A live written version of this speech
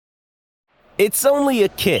It's only a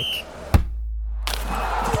kick,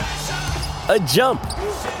 a jump,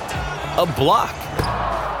 a block.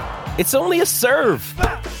 It's only a serve.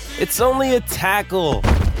 It's only a tackle,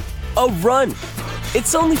 a run.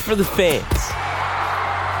 It's only for the fans.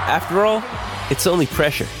 After all, it's only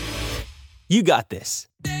pressure. You got this.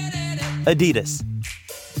 Adidas.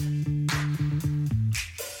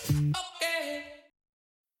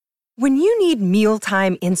 When you need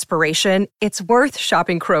mealtime inspiration, it's worth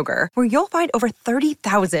shopping Kroger, where you'll find over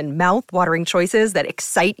 30,000 mouth-watering choices that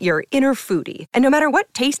excite your inner foodie. And no matter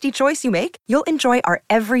what tasty choice you make, you'll enjoy our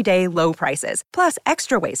everyday low prices, plus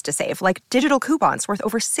extra ways to save, like digital coupons worth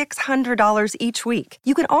over $600 each week.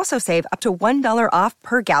 You can also save up to $1 off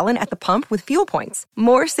per gallon at the pump with fuel points.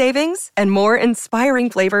 More savings and more inspiring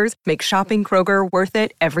flavors make shopping Kroger worth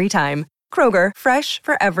it every time. Kroger, fresh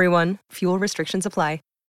for everyone. Fuel restrictions apply.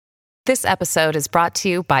 This episode is brought to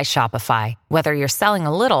you by Shopify. Whether you're selling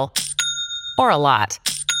a little or a lot,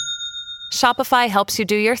 Shopify helps you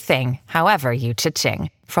do your thing, however you cha-ching.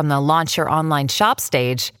 From the launch your online shop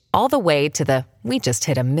stage, all the way to the we just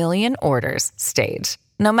hit 1 million orders stage.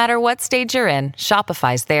 No matter what stage you're in,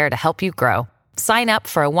 Shopify's there to help you grow. Sign up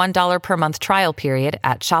for a $1 per month trial period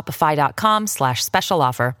at shopify.com/special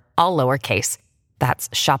offer, all lowercase. That's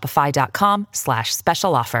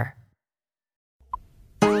shopify.com/special offer.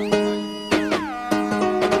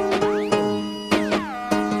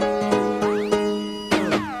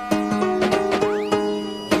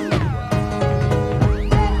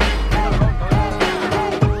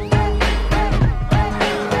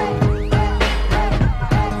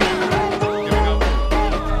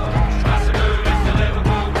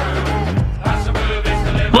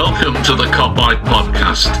 Welcome to the Cop-Eye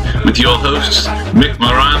Podcast with your hosts Mick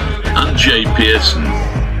Moran and Jay Pearson.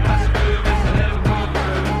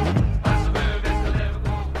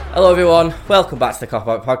 Hello everyone, welcome back to the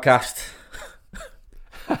Cop-Eye Podcast.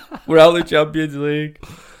 We're out of the Champions League.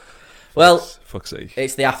 Well, fuck's sake.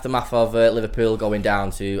 It's the aftermath of Liverpool going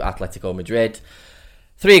down to Atletico Madrid.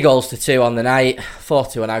 3-2 on the night,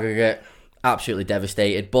 4-2 on aggregate. Absolutely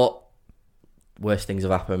devastated, but worse things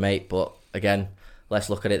have happened, mate. But again, let's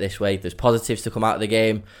look at it this way. There's positives to come out of the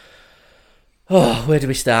game. Oh, where do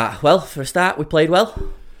we start? Well, for a start, we played well.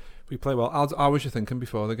 We played well. How was you thinking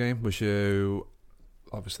before the game? Was you...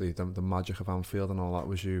 Obviously, the magic of Anfield and all that,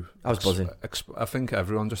 was you... I was buzzing. I think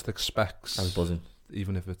everyone just expects... I was buzzing.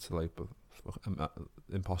 Even if it's like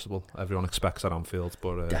impossible. Everyone expects at Anfield,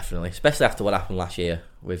 but... Definitely. Especially after what happened last year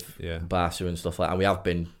with Barca and stuff like that. And we have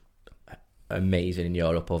been amazing in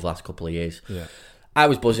Europe over the last couple of years. Yeah. I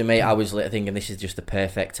was buzzing, mate. I was thinking this is just the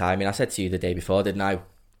perfect timing. I said to you the day before, didn't I?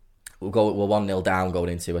 We're 1-0 down going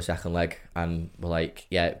into a second leg, and we're like,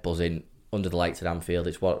 yeah, buzzing under the lights at Anfield.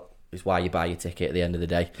 It's why you buy your ticket at the end of the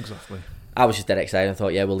day. Exactly. I was just dead excited. I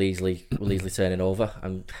thought, yeah, we'll easily turn it over,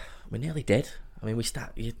 and we nearly did. I mean, I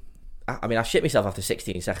shit myself after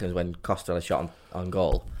 16 seconds when Costa had a shot on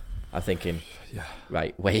goal. I'm thinking,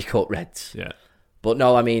 right, wake up, Reds. Yeah. But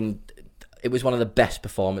no, I mean, it was one of the best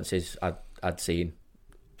performances I'd seen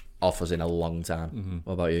off us in a long time. Mm-hmm.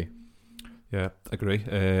 What about you? Yeah, agree.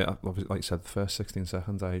 Like you said, the first 16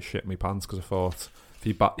 seconds I shit my pants because I thought if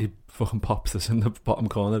he fucking pops this in the bottom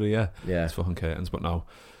corner here, it's fucking curtains. But no,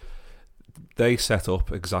 they set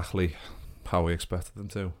up exactly how we expected them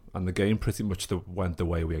to, and the game pretty much went the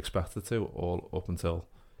way we expected to, all up until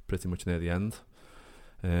pretty much near the end.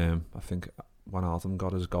 I think when Alden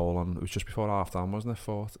got his goal on, it was just before half time, wasn't it?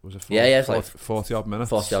 It was 40 odd minutes.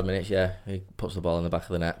 40 odd minutes, yeah. He puts the ball in the back of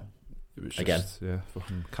the net. It was again.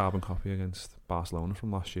 Fucking carbon copy against Barcelona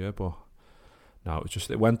from last year, but no,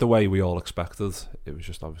 it went the way we all expected. It was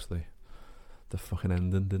just obviously the fucking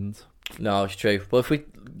ending didn't. No, it's true. But if we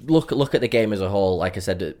look at the game as a whole, like I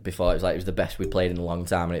said before, it was the best we played in a long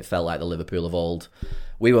time, and it felt like the Liverpool of old.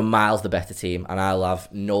 We were miles the better team, and I'll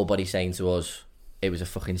have nobody saying to us it was a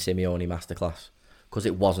fucking Simeone masterclass, because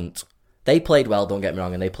it wasn't. They played well, don't get me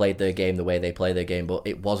wrong, and they played their game the way they play their game, but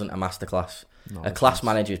it wasn't a masterclass. No, a class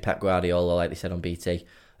manager is Pep Guardiola, like they said on BT.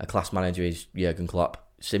 A class manager is Jurgen Klopp.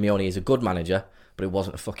 Simeone is a good manager, but it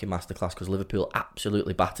wasn't a fucking masterclass because Liverpool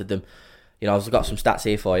absolutely battered them. You know, I've got some stats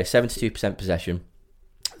here for you. 72% possession,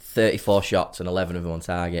 34 shots and 11 of them on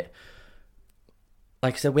target.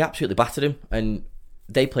 Like I said, we absolutely battered them, and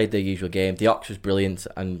they played their usual game. The Ox was brilliant,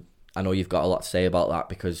 and I know you've got a lot to say about that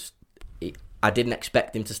because I didn't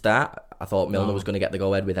expect him to start. I thought Milner was going to get the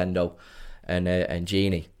go-ahead with Endo and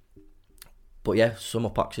Gini. But yeah, sum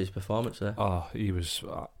up Ox's performance there. Oh, he was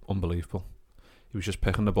unbelievable. He was just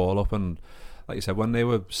picking the ball up, and like you said, when they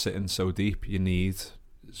were sitting so deep, you need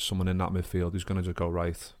someone in that midfield who's going to just go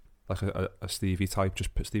right. Like a Stevie type,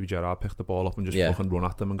 Stevie Gerrard pick the ball up and just fucking run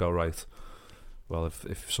at them and go right. well,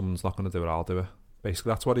 if someone's not going to do it, I'll do it.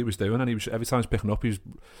 Basically, that's what he was doing, and he was every time he was picking up, his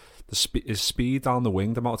speed down the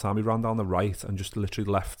wing, the amount of time he ran down the right and just literally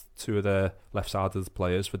left two of the left-sided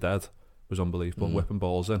players for dead was unbelievable, whipping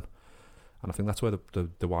balls in. And I think that's where the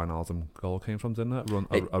Wijnaldum goal came from, didn't it?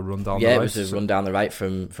 A run down the right. Yeah, it was a run down the right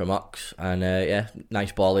from Ox, and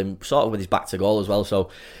nice ball in, sort of with his back to goal as well.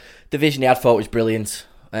 So the vision he had, thought was brilliant.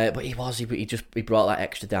 But he brought that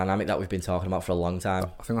extra dynamic that we've been talking about for a long time.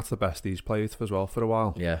 I think that's the best he's played as well for a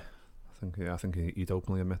while. Yeah. I think he'd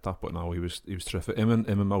openly admit that, but no, he was terrific. Him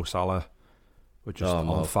and Mo Salah were just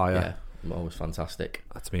on fire. Yeah, Mo was fantastic.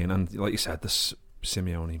 That's mean, and like you said, this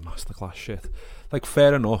Simeone masterclass shit. Like,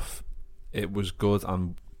 fair enough, it was good,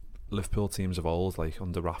 and Liverpool teams of old, like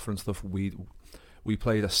under Rafa and stuff, we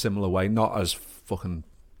played a similar way, not as fucking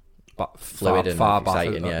fluid and far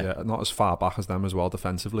exciting, back, not as far back as them as well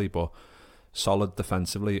defensively, but solid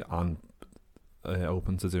defensively and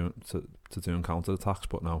open to doing counter attacks.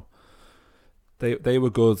 But no. They were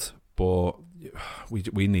good, but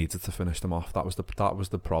we needed to finish them off. That was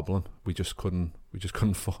the problem. We just couldn't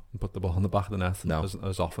put the ball in the back of the net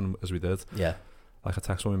as often as we did. Yeah. Like I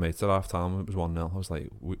texted my mates at half time, it was 1-0. I was like,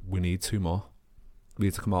 we need two more. We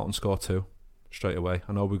need to come out and score two straight away.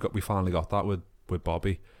 I know we finally got that with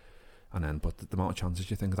Bobby, and then but the amount of chances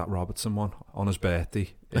you think that Robertson one on his birthday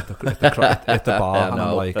hit the bar, and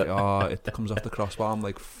I'm like, it comes off the crossbar. I'm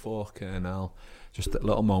like, fucking hell. Just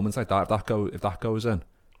little moments like that. If that goes in,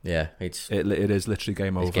 yeah, it is literally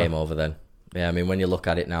game over. It's game over then. Yeah, I mean, when you look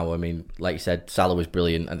at it now, I mean, like you said, Salah was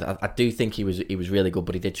brilliant, and I do think he was really good,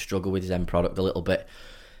 but he did struggle with his end product a little bit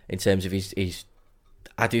in terms of his.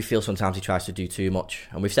 I do feel sometimes he tries to do too much,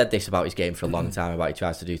 and we've said this about his game for a long time about he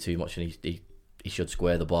tries to do too much, and he should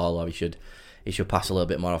square the ball, or he should pass a little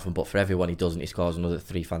bit more often. But for everyone he doesn't, he scores another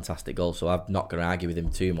 3 fantastic goals. So I'm not going to argue with him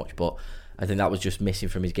too much, but I think that was just missing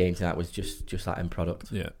from his game tonight, was just that end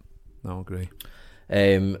product. Yeah, no, I agree.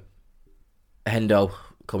 Hendo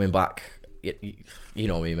coming back, you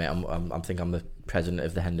know me, mate. I think I'm the president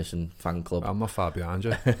of the Henderson fan club. I'm not far behind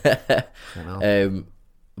you.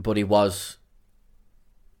 But he was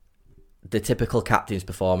the typical captain's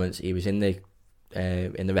performance. He was in the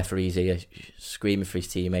referee's ear, screaming for his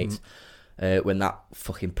teammates. When that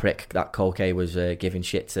fucking prick, that Koke, was giving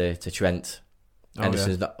shit to Trent.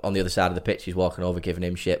 Henderson's on the other side of the pitch. He's walking over, giving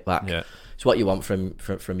him shit back. Yeah. It's what you want from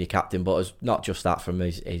your captain, but it's not just that. From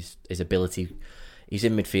his ability, he's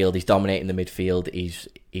in midfield. He's dominating the midfield.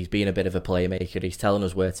 He's being a bit of a playmaker. He's telling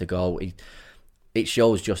us where to go. It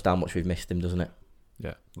shows just how much we've missed him, doesn't it?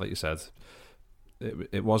 Yeah, like you said,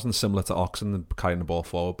 it wasn't similar to Oxen carrying the ball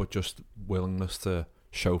forward, but just willingness to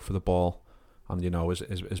show for the ball, and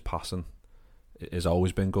his passing has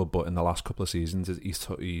always been good, but in the last couple of seasons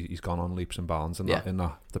he's gone on leaps and bounds, and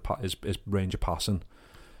his range of passing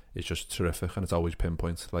is just terrific, and it's always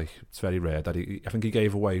pinpoint. Like, it's very rare that I think he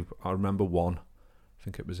gave away. I remember one. I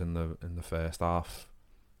think it was in the first half,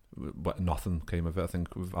 but nothing came of it. I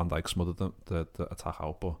think Van Dijk smothered the attack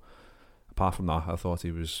out, but apart from that, I thought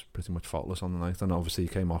he was pretty much faultless on the night, and obviously he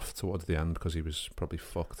came off towards the end because he was probably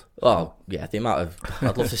fucked. Oh yeah, I'd love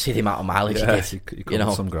to see the amount of mileage he did. He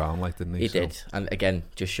covered some ground, like, didn't he? He did, and again,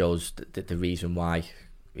 just shows the reason why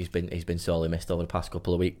he's been sorely missed over the past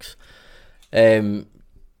couple of weeks.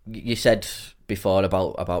 You said before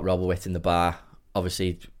about Robert Witt in the bar.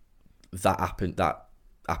 Obviously, that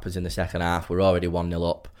happens in the second half. We're already 1-0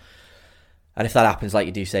 up, and if that happens, like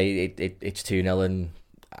you do say, it's 2-0,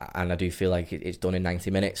 and I do feel like it's done in 90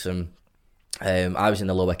 minutes. And I was in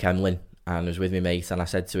the lower Kemlin, and I was with my mate, and I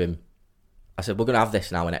said to him, we're going to have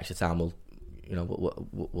this now in extra time.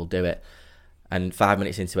 We'll do it. And 5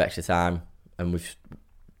 minutes into extra time, and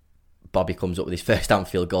Bobby comes up with his first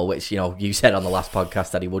Anfield goal, which you said on the last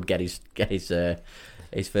podcast that he would get his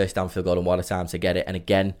first Anfield goal, and what a time to get it. And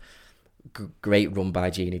again, great run by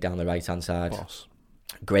Gini down the right hand side. Boss.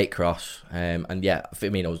 Great cross, and yeah,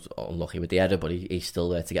 Firmino was unlucky with the header, but he's still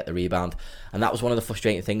there to get the rebound. And that was one of the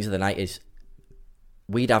frustrating things of the night, is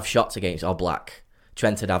we'd have shots against Oblak,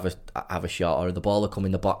 Trent would have a shot, or the ball would come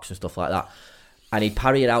in the box and stuff like that, and he'd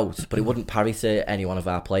parry it out, but he wouldn't parry to any one of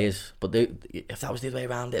our players. But if that was the other way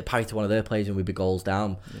around, it'd parry to one of their players and we'd be goals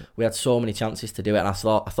down. Yeah. We had so many chances to do it, and I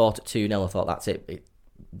thought at 2-0, I thought that's it,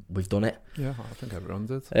 we've done it. Yeah, I think everyone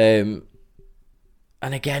did.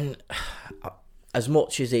 And again, as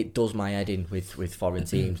much as it does my head in with foreign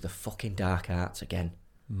teams, the fucking dark arts again.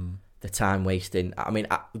 The time wasting. I mean,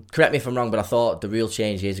 correct me if I'm wrong, but I thought the real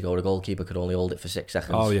change years ago, the goalkeeper could only hold it for 6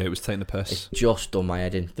 seconds. Oh yeah, it was taking the piss. It's just done my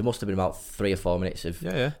head in. There must have been about 3 or 4 minutes of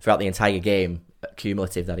throughout the entire game,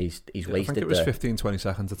 cumulative, that he's wasted. I think it was 15-20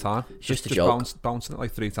 seconds a time. It's just a joke. Bouncing it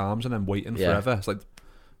like 3 times and then waiting forever. It's like,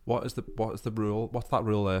 What is the rule? What's that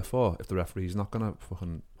rule there for? If the referee's not gonna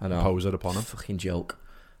fucking impose it upon him, fucking joke,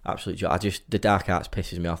 absolute joke. The dark arts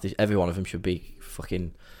pisses me off. Every one of them should be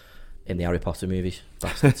fucking in the Harry Potter movies.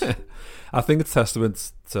 Bastards. I think it's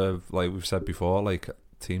testament to, like we've said before, like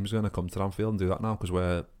teams are gonna come to Anfield and do that now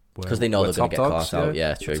because they know they're gonna get caught out.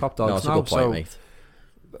 Yeah, true. Top dogs. No, it's a good point,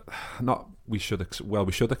 mate. We should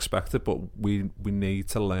expect it, but we need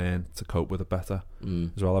to learn to cope with it better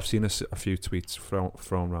as well. I've seen a few tweets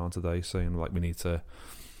thrown around today saying like we need to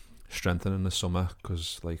strengthen in the summer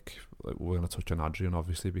because like we're going to touch on Adrian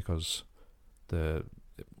obviously because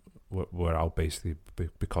we're out basically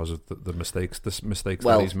because of the mistakes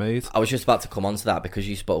that he's made. I was just about to come on to that because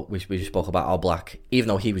we just spoke about Oblak, even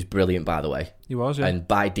though he was brilliant, by the way. He was, yeah. And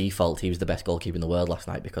by default, he was the best goalkeeper in the world last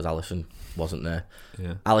night because Alisson wasn't there.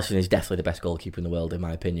 Yeah. Alisson is definitely the best goalkeeper in the world, in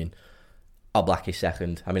my opinion. Oblak is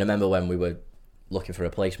second. I mean, I remember when we were looking for a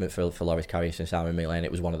replacement for Loris Karius and Simon Mignolet,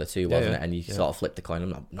 it was one of the two, wasn't it? And you sort of flipped the coin.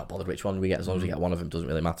 I'm not bothered which one we get, as long as we get one of them, doesn't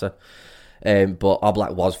really matter. But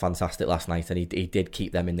Oblak was fantastic last night, and he did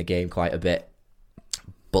keep them in the game quite a bit.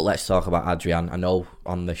 But let's talk about Adrian. I know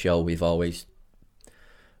on the show we've always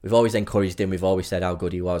encouraged him. We've always said how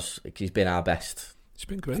good he was. He's been our best. He's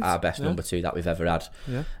been great. Our best number 2 that we've ever had.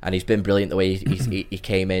 Yeah. And he's been brilliant the way he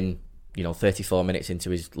came in. 34 minutes into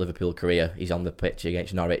his Liverpool career, he's on the pitch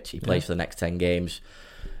against Norwich. He plays for the next 10 games.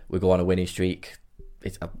 We go on a winning streak.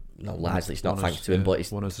 It's largely it's not thanks to him, but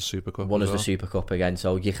it's won us the Super Cup. Won us the Super Cup again,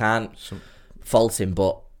 so you can't fault him.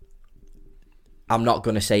 But I'm not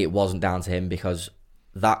going to say it wasn't down to him because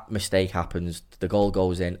that mistake happens. The goal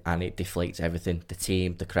goes in and it deflates everything. The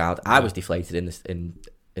team, the crowd. I was deflated in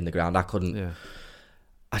the ground. I couldn't. Yeah.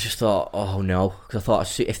 I just thought, oh no, because I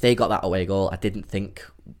thought if they got that away goal, I didn't think.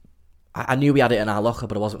 I knew we had it in our locker,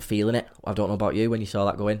 but I wasn't feeling it. I don't know about you when you saw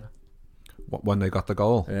that go in. When they got the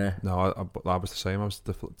goal? Yeah. No, I was the same. I was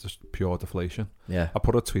just pure deflation. Yeah. I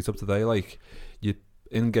put a tweet up today, like,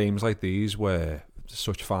 in games like these where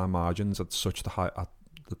such fine margins at the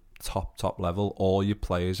top level, all your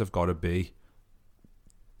players have got to be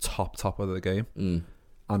top of the game.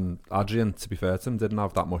 And Adrian, to be fair to him, didn't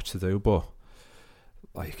have that much to do, but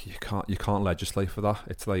like you can't legislate for that.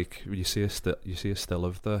 It's like you see a still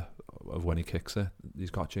of when he kicks it. He's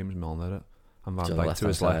got James Milner it and Van Dijk to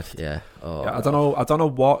his left. Yeah. Oh, yeah. I don't know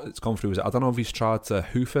what it's gone through. I don't know if he's tried to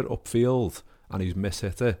hoof it upfield and he's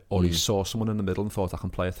mishit it, or he saw someone in the middle and thought I can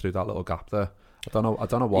play it through that little gap there. I don't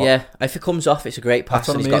know what. Yeah, if it comes off, it's a great pass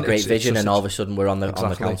and he's got great vision, and all of a sudden we're on the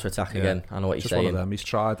counter attack again. I know what you're saying. One of them. He's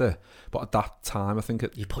tried it, but at that time, I think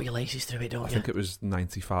you put your laces through it, don't you? I think it was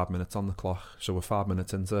 95 minutes on the clock, so we're 5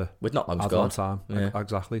 minutes into. We've not long scored. Time,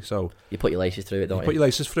 exactly. So you put your laces through it, don't you? Put your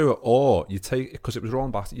laces through it, or you take, because it was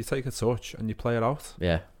rolling back. You take a touch and you play it out.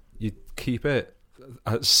 Yeah. You keep it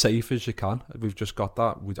as safe as you can. We've just got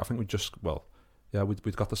that. I think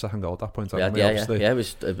we'd got the second goal at that point. Yeah, it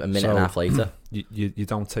was a minute and a half later. You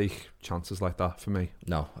don't take chances like that for me.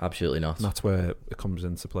 No, absolutely not. And that's where it comes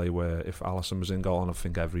into play, where if Alisson was in goal, and I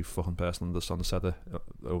think every fucking person under the sun said it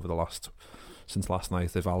since last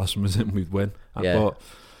night, if Alisson was in, we'd win. But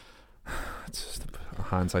it's just,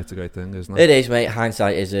 hindsight's a great thing, isn't it? It is, mate.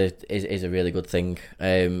 Hindsight is a really good thing.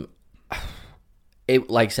 It,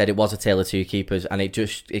 like I said, it was a tale of two keepers, and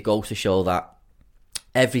it goes to show that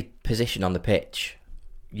every position on the pitch,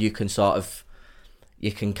 you can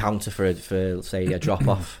counter for say a drop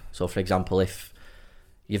off. So, for example, if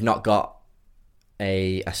you've not got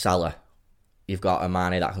a Salah, you've got a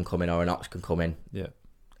Mane that can come in, or an Ox can come in. Yeah.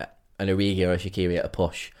 An Origi or a Shaqiri at a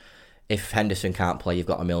push. If Henderson can't play, you've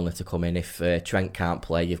got a Milner to come in. If Trent can't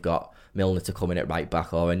play, you've got Milner to come in at right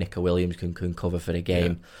back, or a Nico Williams can cover for the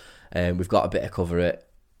game. Yeah. We've got a bit of cover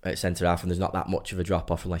at centre half, and there's not that much of a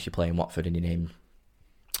drop off unless you're playing Watford and your name.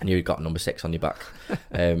 And you've got number 6 on your back.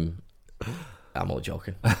 I'm all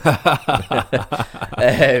joking. But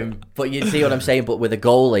you see what I'm saying? But with a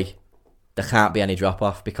goalie, there can't be any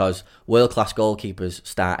drop-off because world-class goalkeepers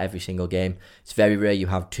start every single game. It's very rare you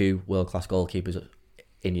have 2 world-class goalkeepers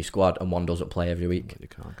in your squad and one doesn't play every week. You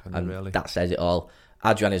can't, and really? That says it all.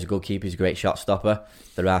 Adrian is a good keeper. He's a great shot stopper.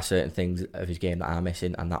 There are certain things of his game that are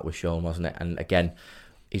missing, and that was shown, wasn't it? And again,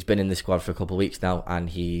 he's been in the squad for a couple of weeks now, and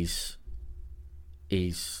he's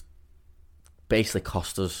basically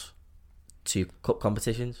cost us 2 cup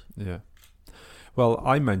competitions. Yeah. Well,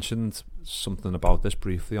 I mentioned something about this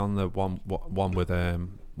briefly on the one with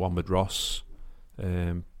Ross.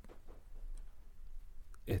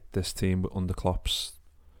 This team under Klopp's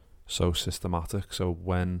so systematic. So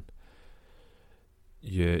when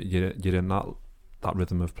you're in that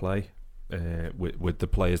rhythm of play with the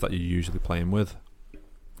players that you're usually playing with,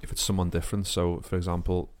 if it's someone different. So, for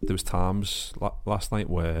example, there was times last night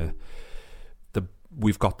where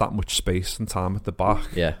we've got that much space and time at the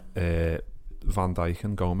back. Yeah. Van Dijk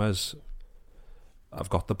and Gomez have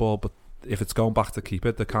got the ball, but if it's going back to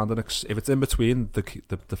keeper, if it's in between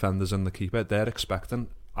the defenders and the keeper, they're expecting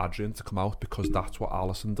Adrian to come out because that's what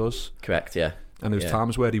Alisson does. Correct, yeah. And there was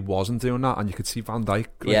times where he wasn't doing that, and you could see Van Dijk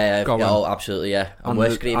going. Oh, absolutely, yeah. And we're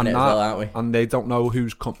screaming it as well, aren't we? And they don't know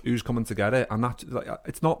who's coming to get it, and that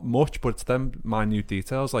it's not much, but it's them minute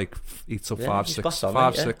details, like eats up 5,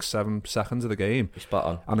 6, 7 seconds of the game. You're spot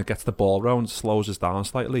on. And it gets the ball round, slows us down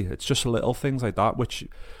slightly. It's just little things like that, which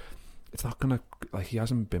it's not gonna, like, he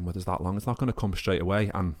hasn't been with us that long. It's not gonna come straight away,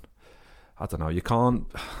 and I don't know. You can't.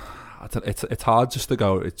 It's hard just to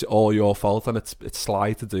go, it's all your fault, and it's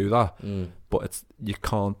sly to do that. But you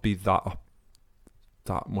can't be that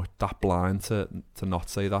blind to not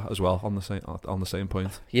say that as well on the same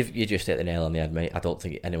point. You just hit the nail on the head, mate. I don't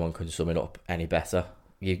think anyone can sum it up any better.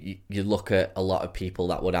 You look at a lot of people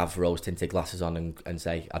that would have rose tinted glasses on and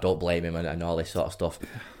say, I don't blame him and all this sort of stuff.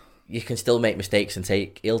 You can still make mistakes and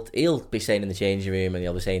he'll be saying in the changing room, and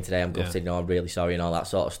he'll be saying today, I'm gutted, I'm really sorry, and all that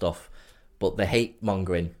sort of stuff. But the hate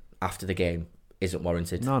mongering after the game isn't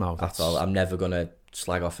warranted. No, at all. I'm never gonna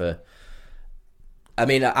slag off I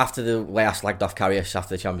mean, after the way I slagged off Karius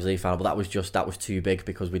after the Champions League final, but that was too big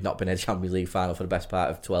because we'd not been in a Champions League final for the best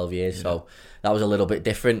part of 12 years, so that was a little bit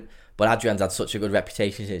different. But Adrian's had such a good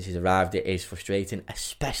reputation since he's arrived. It is frustrating,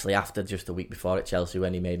 especially after just a week before at Chelsea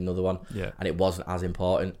when he made another one, and it wasn't as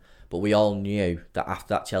important. But we all knew that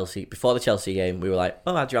after that before the Chelsea game, we were like,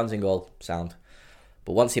 oh, Adrian's in goal, sound.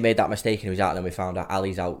 But once he made that mistake and he was out, and then we found out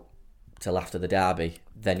Ali's out till after the derby,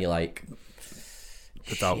 then you're like,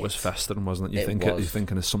 the doubt was festering, wasn't it? You're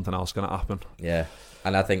thinking there's something else going to happen. Yeah,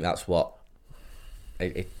 and I think that's what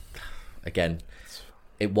again,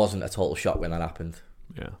 it wasn't a total shock when that happened.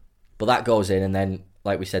 Yeah, but that goes in, and then,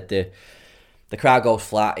 like we said, the crowd goes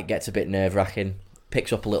flat. It gets a bit nerve wracking.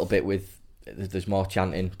 Picks up a little bit with there's more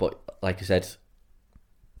chanting, but like I said,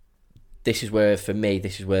 this is where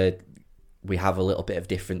we have a little bit of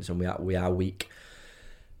difference, and we are weak.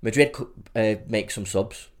 Madrid make some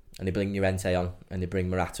subs, and they bring Llorente on, and they bring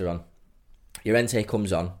Morata on. Llorente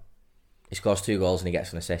comes on, he scores 2 goals and he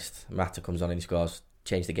gets an assist. Morata comes on and he scores,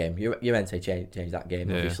 changed the game. Llorente changed that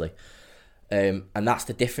game, obviously. And that's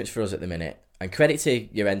the difference for us at the minute. And credit to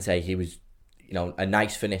Llorente, he was, a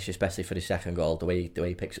nice finish, especially for the second goal. The way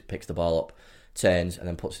he picks the ball up, turns, and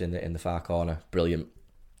then puts it in the far corner. Brilliant.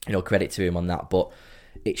 Credit to him on that. But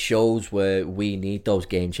it shows where we need those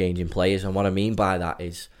game-changing players, and what I mean by that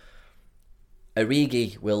is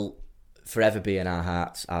Origi will forever be in our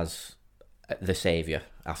hearts as the saviour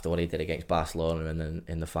after what he did against Barcelona and then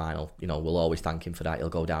in the final. We'll always thank him for that. He'll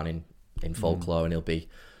go down in folklore, and he'll be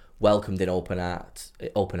welcomed in open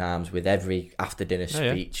arms with every after-dinner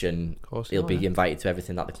speech, and he'll be invited to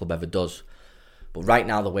everything that the club ever does. But right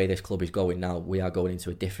now, the way this club is going now, we are going into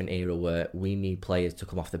a different era where we need players to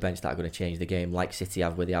come off the bench that are going to change the game, like City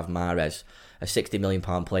have, where they have Mahrez, a £60 million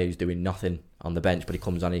player who's doing nothing on the bench, but he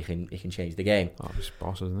comes on and he can change the game. Oh, he's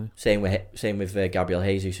boss, isn't he? Same with Gabriel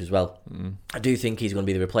Jesus as well. I do think he's going to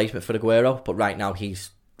be the replacement for Aguero, but right now he's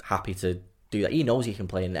happy to do that. He knows he can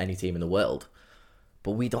play in any team in the world,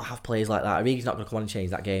 but we don't have players like that. Origi's not going to come on and change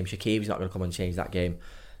that game. Shaqiri's not going to come on and change that game.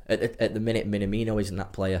 At the minute, Minamino isn't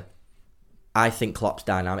that player. I think Klopp's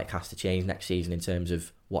dynamic has to change next season in terms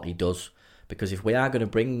of what he does, because if we are going to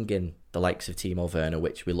bring in the likes of Timo Werner,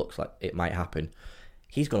 which looks like it might happen,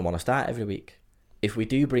 he's going to want to start every week. If we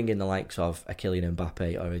do bring in the likes of a Kylian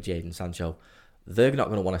Mbappe or a Jadon Sancho, they're not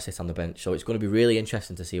going to want to sit on the bench. So it's going to be really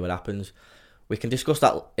interesting to see what happens. We can discuss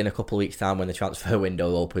that in a couple of weeks' time when the transfer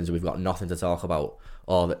window opens and we've got nothing to talk about,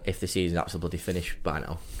 or if the season's absolutely finished by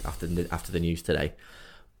now after the news today.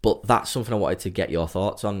 But that's something I wanted to get your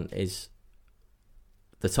thoughts on. Is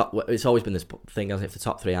the top? It's always been this thing as if the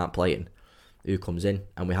top 3 aren't playing, who comes in?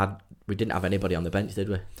 And we didn't have anybody on the bench, did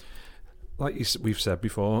we? Like we've said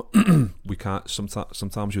before, we can't.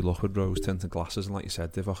 Sometimes you look with rose-tinted glasses, and like you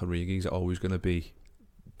said, Divock Origi's always going to be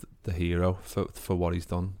the hero for what he's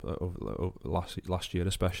done over last year,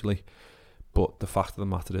 especially. But the fact of the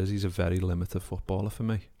matter is, he's a very limited footballer for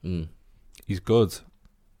me. He's good.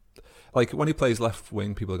 Like when he plays left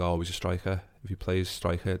wing, people go, "Oh, he's a striker." If he plays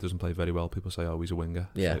striker, doesn't play very well, people say, "Oh, he's a winger."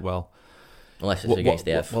 Yeah. Like, well, unless it's against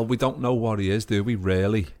the F. Well, we don't know what he is, do we?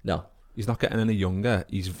 Really? No. He's not getting any younger.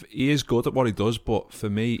 He is good at what he does, but for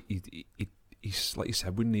me, he's like you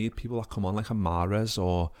said, we need people that come on like a Mahrez,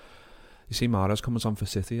 or you see Mahrez comes on for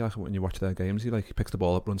City. Like when you watch their games, he picks the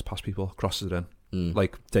ball up, runs past people, crosses it in,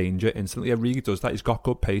 like danger instantly. Origi does that. He's got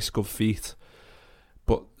good pace, good feet,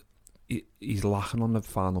 but he's lacking on the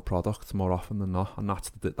final product more often than not, and that's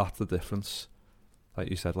the difference. Like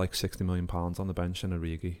you said, like £60 million on the bench in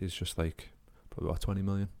Origi is just like probably about 20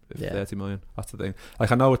 million, 30 million. That's the thing.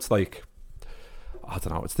 Like I know it's like, I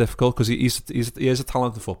don't know, it's difficult because he is a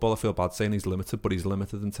talented footballer. I feel bad saying he's limited, but he's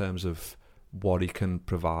limited in terms of what he can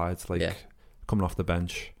provide. Like coming off the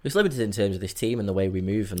bench, he's limited in terms of this team and the way we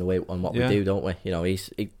move and the way on what we do, don't we? You know, he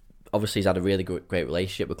obviously he's had a really great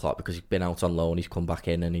relationship with Klopp because he's been out on loan, he's come back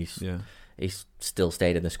in, and he's still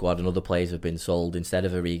stayed in the squad, and other players have been sold instead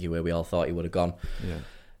of Origi, where we all thought he would have gone.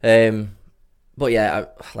 But yeah,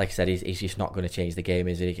 like I said, he's just not going to change the game,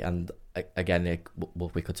 is he? And again,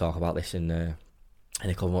 we could talk about this in a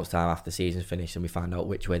couple of months' time after the season's finished, and we find out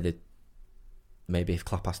which way maybe if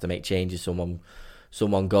Klopp has to make changes, someone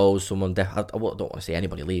goes, I don't want to see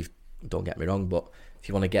anybody leave. Don't get me wrong, but if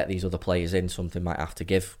you want to get these other players in, something might have to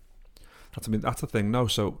give. That's the thing. No,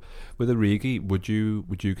 so with Origi, would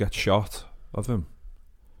you get shot of him?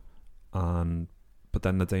 But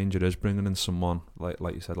then the danger is bringing in someone like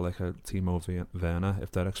you said, like a Timo Werner.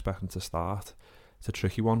 If they're expecting to start, it's a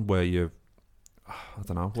tricky one where I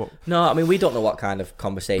don't know what. No, I mean we don't know what kind of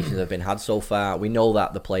conversations have been had so far. We know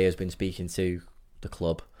that the player's been speaking to the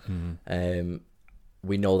club.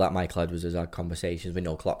 We know that Michael Edwards has had conversations. We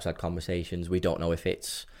know Klopp's had conversations. We don't know if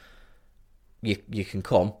it's you can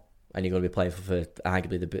come and you're going to be playing for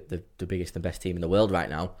arguably the biggest and best team in the world right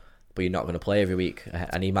now, but you're not going to play every week.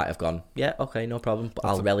 And he might have gone, yeah, okay, no problem, but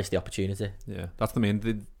I'll relish the opportunity. Yeah, that's the main.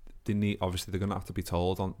 They need, obviously they're going to have to be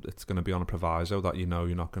told it's going to be on a proviso that you're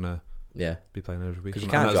not going to be playing every week. Because you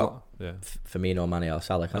can't drop Firmino, Mane or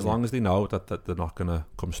Salah. As long as they know that they're not going to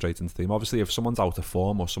come straight into the team. Obviously, if someone's out of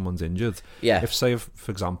form or someone's injured,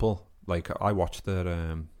 for example, like I watched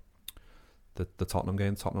the Tottenham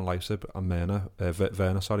game, Tottenham Leipzig, and Werner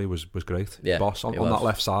was great. Boss on that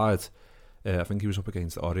left side. I think he was up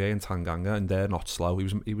against Aurier and Tanganga, and they're not slow.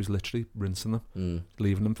 He was literally rinsing them,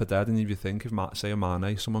 leaving them for dead. And if you think, if say a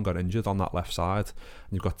Mane, someone got injured on that left side,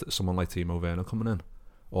 and you've got someone like Timo Werner coming in,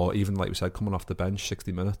 or even like we said, coming off the bench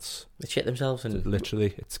 60 minutes, they shit themselves. And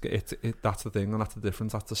literally, that's the thing, and that's the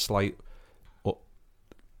difference. That's a slight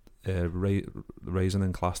raising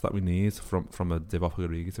in class that we need from a Divock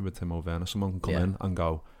Origi to a Timo Werner. Someone can come in and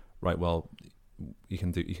go, right, well, you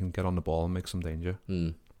can get on the ball and make some danger,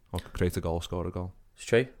 or create a goal, score a goal. It's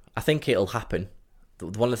true. I think it'll happen.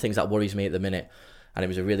 One of the things that worries me at the minute, and it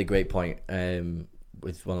was a really great point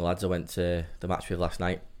with one of the lads I went to the match with last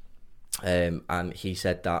night, and he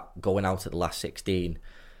said that going out at the last 16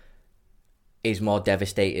 is more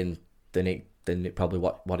devastating than it probably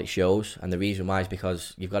what it shows. And the reason why is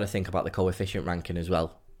because you've got to think about the coefficient ranking as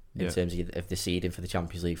well in terms of the seeding for the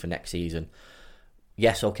Champions League for next season.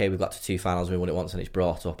 Yes, okay, we've got to 2 finals and we won it once, and it's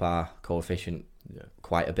brought up our coefficient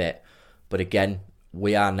quite a bit. But again,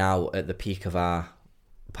 we are now at the peak of our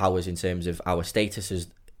powers in terms of our status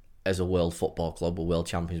as a world football club. We're world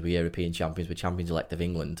champions, we're European champions, we're champions-elect of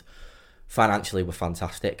England. Financially, we're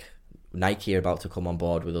fantastic. Nike are about to come on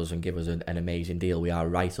board with us and give us an amazing deal. We are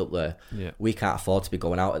right up there. We can't afford to be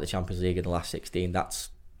going out at the Champions League in the last 16.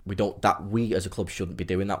 We as a club shouldn't be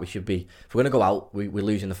doing that. We should be, if we're going to go out, we're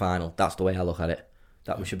losing the final. That's the way I look at it.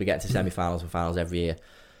 That we should be getting to semi-finals and finals every year.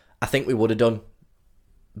 I think we would have done,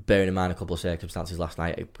 bearing in mind a couple of circumstances last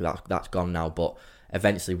night. That's gone now, but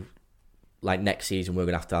eventually, like next season, we're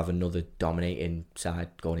going to have another dominating side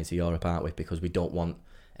going into Europe, aren't we? Because we don't want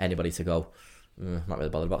anybody to go, I'm not really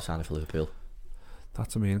bothered about signing for Liverpool.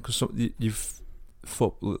 That's what I mean, because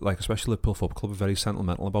especially Liverpool Football Club are very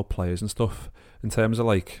sentimental about players and stuff. In terms of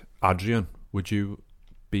like Adrian, would you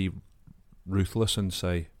be ruthless and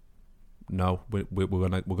say, no, we're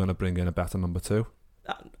gonna bring in a better number 2?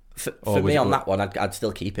 For me, on that one, I'd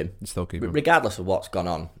still keep him. Regardless of what's gone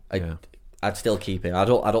on. I'd still keep him. I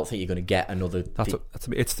don't think you're going to get another.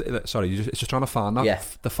 It's just trying to find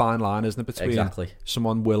that the fine line, isn't it, between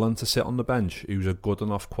someone willing to sit on the bench who's a good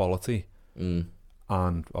enough quality,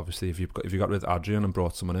 and obviously if you got rid of Adrian and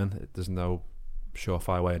brought someone in, there's no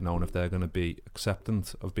surefire way of knowing if they're going to be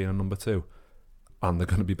acceptant of being a number 2, and they're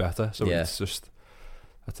going to be better. So it's just,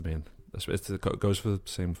 that's, I mean, it goes for the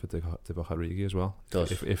same for Divock Origi as well. It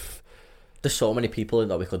does. If there's so many people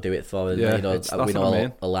that we could do it for, we know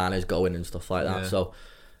Alana's going and stuff like that. So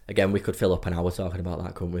again, we could fill up an hour talking about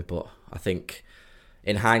that, couldn't we? But I think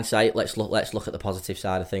in hindsight, let's look at the positive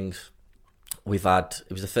side of things. It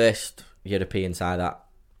was the first European side that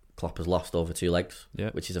Klopp has lost over 2 legs,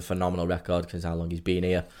 which is a phenomenal record because how long he's been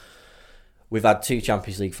here. We've had 2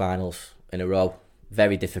 Champions League finals in a row.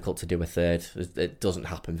 Very difficult to do a third. It doesn't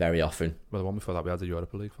happen very often. Well, the one before that, we had the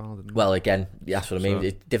Europa League final, didn't we? Well, again, that's what I mean.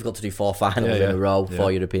 It's difficult to do 4 finals in a row, 4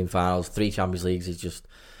 European finals, 3 Champions Leagues is just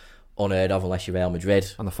unheard of unless you're Real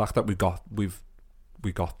Madrid. And the fact that we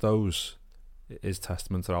got those is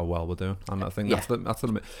testament to how well we're doing. And I think that's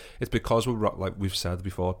the it's because we're, like we've said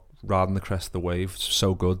before, riding the crest of the wave,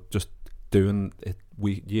 so good, just doing it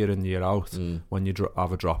year in, year out. When you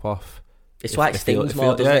have a drop off, it's why it stings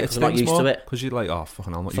more, doesn't it? Because I'm not used to it. Because you're like, oh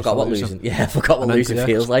fucking hell, I'm not forgot what used to losing. Yeah, I forgot what losing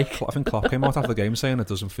feels like. I think Klopp came out after the game saying it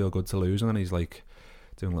doesn't feel good to lose, and then he's like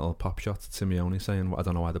doing little pop shots at Simeone saying, I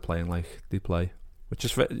don't know why they're playing like they play. Which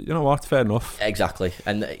is, you know what, fair enough. Exactly.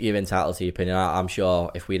 And you're entitled to your opinion. I'm sure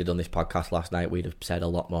if we'd have done this podcast last night, we'd have said a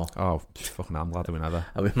lot more. Oh, fucking I'm glad that we never.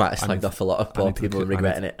 And we might have slagged off a lot of poor people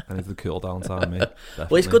regretting it. I need the cool down time, mate.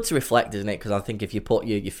 Well, it's good to reflect, isn't it? Because I think if you put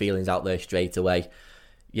your feelings out there straight away,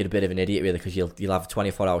 you're a bit of an idiot, really, because you'll have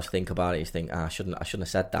 24 hours to think about it. You think, I shouldn't have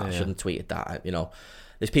said that. I shouldn't have tweeted that. You know,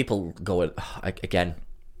 there's people going, again,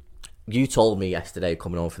 you told me yesterday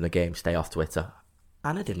coming home from the game, stay off Twitter.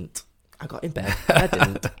 And I didn't. I got in bed. I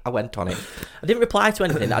didn't. I went on it. I didn't reply to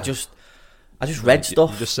anything. I just read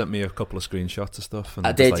stuff. You just sent me a couple of screenshots of stuff. And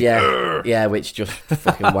I did, like, yeah, which just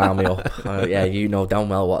fucking wound me up. Yeah, you know damn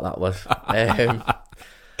well what that was. I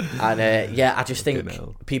just think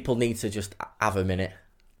people need to just have a minute.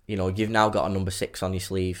 You know, you've now got a number 6 on your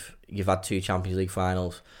sleeve. You've had 2 Champions League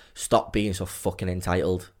finals. Stop being so fucking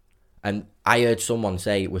entitled. And I heard someone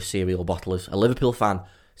say we're serial bottlers. A Liverpool fan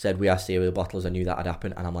said we are serial bottlers. I knew that had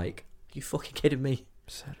happened, and I'm like, are you fucking kidding me?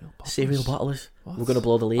 Serial bottlers? What? We're going to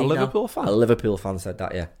blow the league now. Liverpool fan? A Liverpool fan said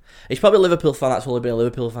that, yeah. He's probably a Liverpool fan that's only been a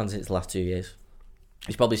Liverpool fan since the last 2 years.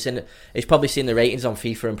 He's probably seen the ratings on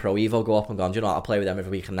FIFA and Pro Evo go up and gone, do you know what, I'll play with them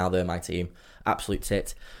every week and now they're my team. Absolute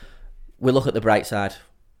tit. We look at the bright side.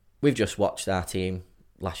 We've just watched our team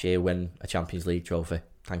last year win a Champions League trophy.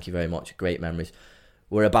 Thank you very much. Great memories.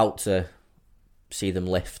 We're about to see them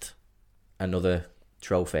lift another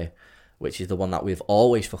trophy, which is the one that we've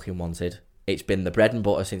always fucking wanted. It's been the bread and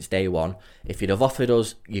butter since day one. If you'd have offered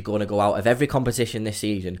us, you're going to go out of every competition this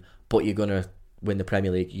season, but you're going to win the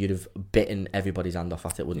Premier League, you'd have bitten everybody's hand off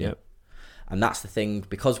at it, wouldn't you? And that's the thing,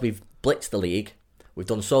 because we've blitzed the league, we've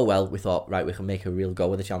done so well, we thought, right, we can make a real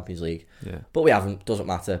go of the Champions League. Yeah. But we haven't, doesn't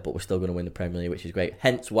matter, but we're still going to win the Premier League, which is great.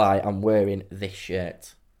 Hence why I'm wearing this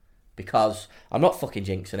shirt. Because I'm not fucking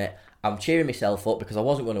jinxing it. I'm cheering myself up because I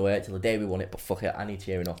wasn't going to wear it till the day we won it, but fuck it, I need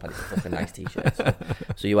cheering up, and it's a fucking nice t-shirt.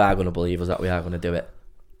 So you are going to believe us that we are going to do it.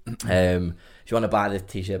 If you want to buy the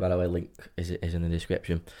t-shirt, by the way, link is in the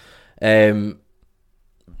description.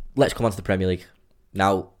 Let's come on to the Premier League.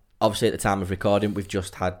 Now, obviously at the time of recording,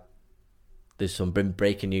 there's some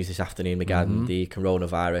breaking news this afternoon regarding the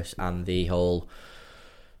coronavirus and the whole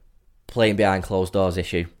playing behind closed doors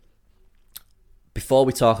issue. Before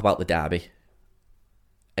we talk about the derby,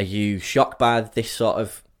 are you shocked by this sort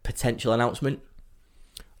of potential announcement?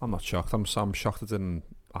 I'm not shocked. I'm shocked it didn't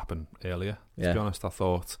happen earlier. To be honest, I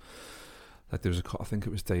thought like there was I think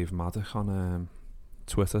it was Dave Maddock on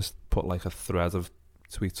Twitter put like a thread of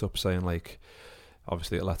tweets up saying like,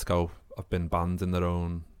 obviously Atletico have been banned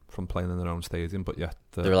from playing in their own stadium, but yet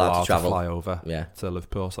they're allowed to travel, fly over to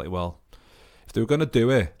Liverpool. It's like, well, if they were going to do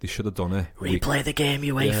it, they should have done it. Replay the game,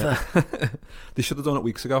 UEFA. Yeah. They should have done it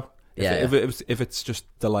weeks ago. If it's just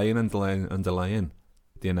delaying the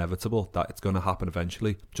inevitable that it's going to happen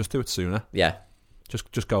eventually, just do it sooner. Yeah.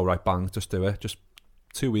 Just go right bang. Just do it. Just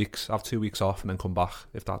 2 weeks. Have 2 weeks off and then come back.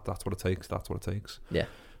 If that's what it takes, that's what it takes. Yeah.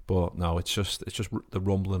 But no, it's just the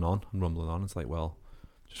rumbling on. It's like, well,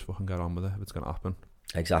 just fucking get on with it if it's going to happen.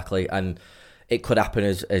 Exactly, and it could happen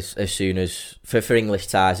as soon as for English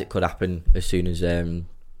ties. It could happen as soon as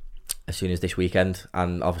this weekend,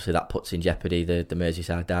 and obviously that puts in jeopardy the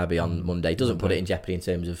Merseyside derby on Monday. It doesn't put it in jeopardy in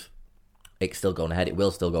terms of it's still going ahead. It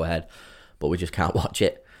will still go ahead, but we just can't watch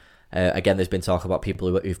it. Again, there's been talk about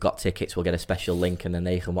people who've got tickets will get a special link and then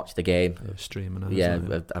they can watch the game. Streaming it. Yeah,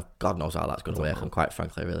 God knows how that's going to work, and quite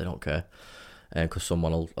frankly I really don't care, because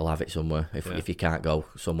someone will have it somewhere. If you can't go,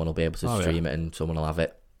 someone will be able to stream it and someone will have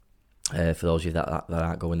it. For those of you that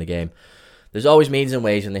aren't going the game, there's always means and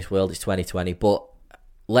ways in this world. It's 2020, but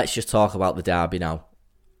let's just talk about the derby now.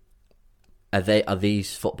 Are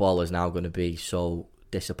these footballers now going to be so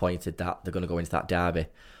disappointed that they're going to go into that derby?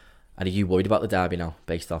 And are you worried about the derby now,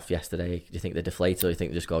 based off yesterday? Do you think they're deflated, or do you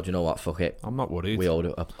think they just go, do you know what, fuck it? I'm not worried. We owe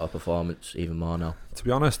a performance even more now. To be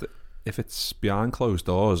honest, if it's behind closed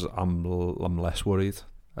doors, I'm less worried.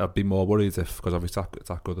 I'd be more worried because obviously it's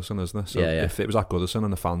at Goodison, isn't it? So if it was at Goodison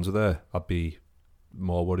and the fans are there, I'd be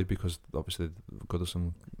more worried because obviously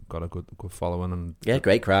Goodison got a good following and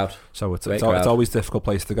great crowd. So it's always a difficult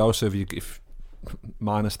place to go. So if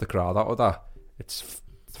minus the crowd out of that, it's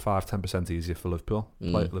 5-10% easier for Liverpool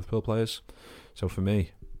Liverpool players. So for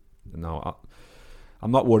me, no,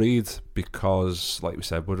 I'm not worried because, like we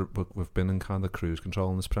said, we've been in kind of cruise control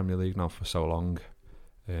in this Premier League now for so long.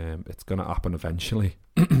 It's going to happen eventually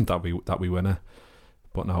that we win it.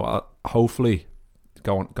 But no, hopefully,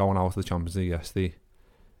 going out of the Champions League yesterday,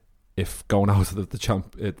 if going out of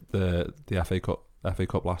the FA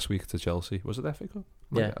Cup last week to Chelsea, was it the FA Cup?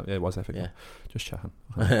 Yeah, it was FA Cup. Just checking.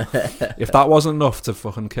 If that wasn't enough to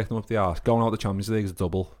fucking kick them up the arse, going out of the Champions League is a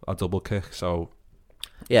double kick. So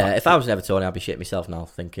yeah, if I was an Evertonian, I'd be shitting myself now,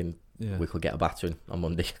 thinking we could get a battering on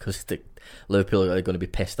Monday because Liverpool are going to be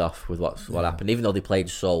pissed off with what happened. Even though they played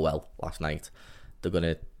so well last night, they're going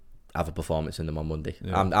to have a performance in them on Monday.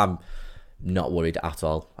 Yeah. I'm not worried at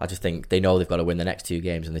all. I just think they know they've got to win the next 2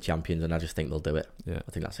 games in the Champions, and I just think they'll do it. Yeah.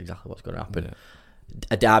 I think that's exactly what's going to happen. Yeah.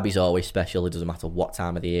 A derby's always special. It doesn't matter what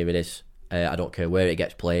time of the year it is. I don't care where it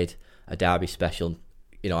gets played. A derby's special.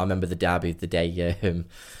 You know, I remember the derby the day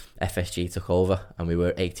FSG took over, and we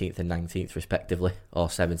were 18th and 19th respectively, or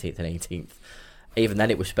 17th and 18th. Even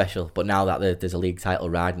then, it was special. But now that there's a league title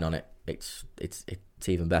riding on it, it's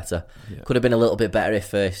even better. Yeah. Could have been a little bit better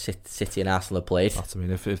if City and Arsenal had played. That's, I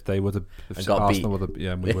mean, if they would have, if Arsenal would have,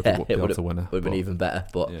 we would have been able to win it. Would have been even better.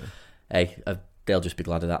 But hey, they'll just be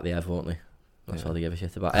glad of that, they have, won't they? That's all they give a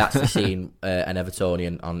shit about. I actually seen an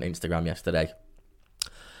Evertonian on Instagram yesterday,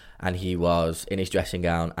 and he was in his dressing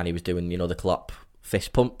gown and he was doing, the Klopp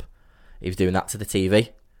fist pump. He was doing that to the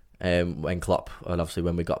TV when Klopp, and obviously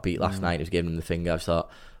when we got beat last night, he was giving him the finger. I thought,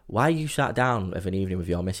 why are you sat down of an evening with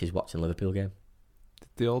your missus watching a Liverpool game?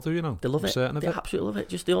 They all do, They love it. They absolutely love it.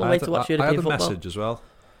 Just the only way to watch European football. I had a message as well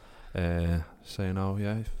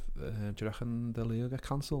saying, do you reckon the league will get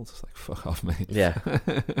cancelled? It's like, fuck off, mate. Yeah.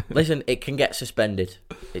 Listen, it can get suspended.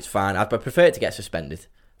 It's fine. I'd prefer it to get suspended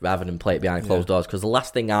rather than play it behind closed doors, because the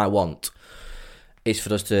last thing I want is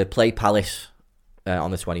for us to play Palace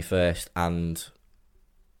on the 21st and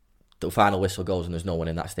the final whistle goes and there's no one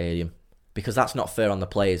in that stadium, because that's not fair on the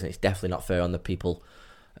players, and it's definitely not fair on the people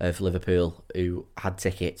of Liverpool who had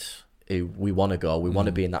tickets, who we want to go. We want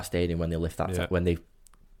to be in that stadium when they lift that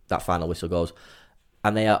that final whistle goes.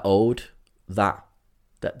 And they are owed that.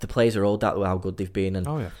 The players are owed that, how good they've been, and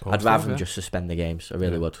I'd rather them just suspend the games. I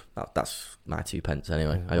really would. That's my 2 pence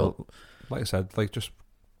anyway. Yeah. I hope. Like I said, just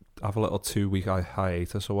have a little 2-week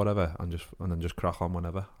hiatus or whatever, and then just crack on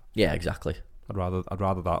whenever. Yeah, exactly. I'd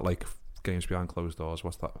rather that, like, games behind closed doors.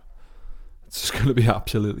 What's that? It's just going to be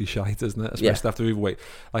absolutely shite, isn't it? Especially after we've waited.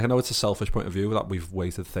 Like, I know it's a selfish point of view that we've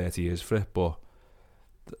waited 30 years for it, but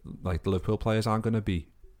like, the Liverpool players aren't going to be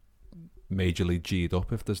majorly G'd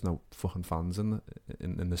up if there's no fucking fans in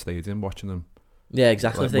the stadium watching them. Yeah,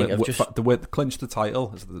 exactly. Like, the way they clinch the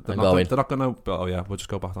title, they're not going to. But we'll just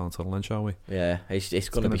go back down the tunnel then, shall we? Yeah, it's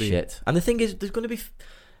going to be shit. And the thing is, there's going to be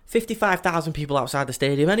 55,000 people outside the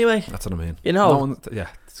stadium anyway. That's what I mean.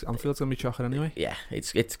 Anfield's going to be chocker anyway. Yeah,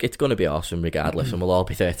 it's going to be awesome regardless, and we'll all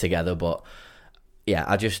be there together. But yeah,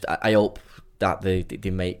 I hope that they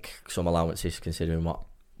make some allowances considering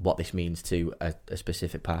what this means to a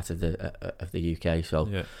specific part of the UK.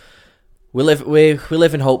 So we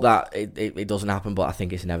live in hope that it doesn't happen, but I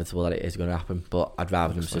think it's inevitable that it is going to happen. But I'd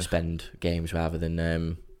rather them suspend games rather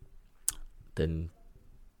than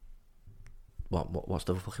what's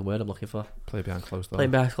the fucking word I'm looking for? Play behind closed doors.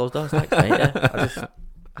 Playing behind closed doors, thanks, mate.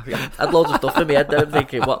 Yeah. I had loads of stuff in my head there. I'm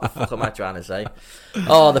thinking, what the fuck am I trying to say?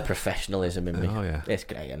 Oh, the professionalism in me. Oh yeah, it's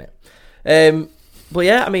great, isn't it? But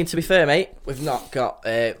yeah, I mean, to be fair, mate, we've not got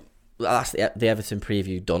that's the Everton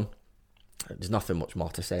preview done. There's nothing much more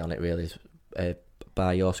to say on it, really.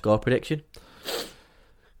 By your score prediction,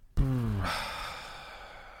 I've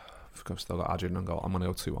still got Adrian and goal. I'm going to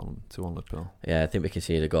go 2-1 Liverpool. Yeah, I think we can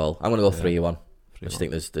see the goal. I'm going to go 3-1. I just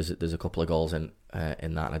think there's a couple of goals in that,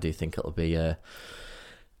 and I do think there'll be a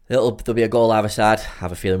goal either side. I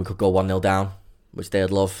have a feeling we could go 1-0 down, which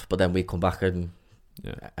they'd love, but then we come back and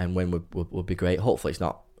win would be great. Hopefully it's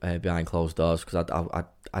not behind closed doors, because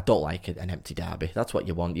I don't like an empty derby. That's what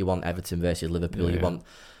you want. You want Everton versus Liverpool. You want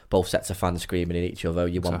both sets of fans screaming at each other.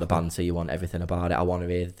 You want the banter. You want everything about it. I want to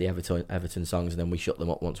hear the Everton songs, and then we shut them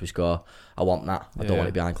up once we score. I want that. I don't want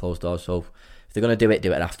it behind closed doors. So if they're going to do it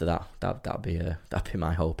after that. That'd be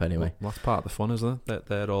my hope anyway. Well, that's part of the fun, isn't it?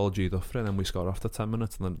 They're all G'd up for it, and then we score after 10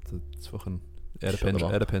 minutes, and then it's fucking air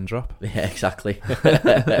a pin drop. Yeah, exactly.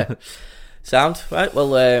 Sound right.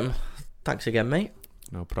 Well, thanks again, mate.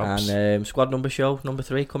 No problems. And squad number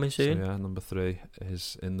 3 coming soon. So, number 3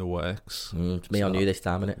 is in the works. It's me on you this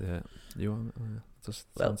time, isn't it? Yeah, you on? That's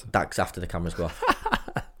after the cameras go off.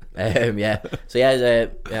 So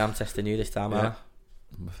I'm testing you this time. Yeah.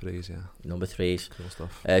 Number 3s, yeah. Number 3s. Cool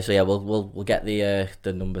stuff. We'll get the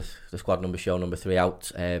squad number 3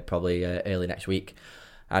 out probably early next week.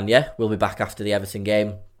 And yeah, we'll be back after the Everton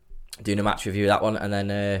game, doing a match review of that one, and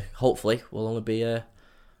then hopefully we'll only be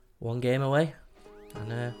one game away,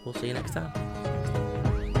 and we'll see you next time.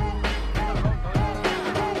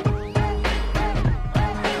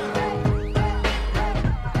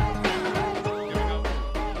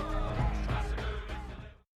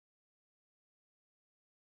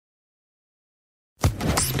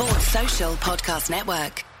 Sports Social Podcast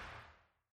Network.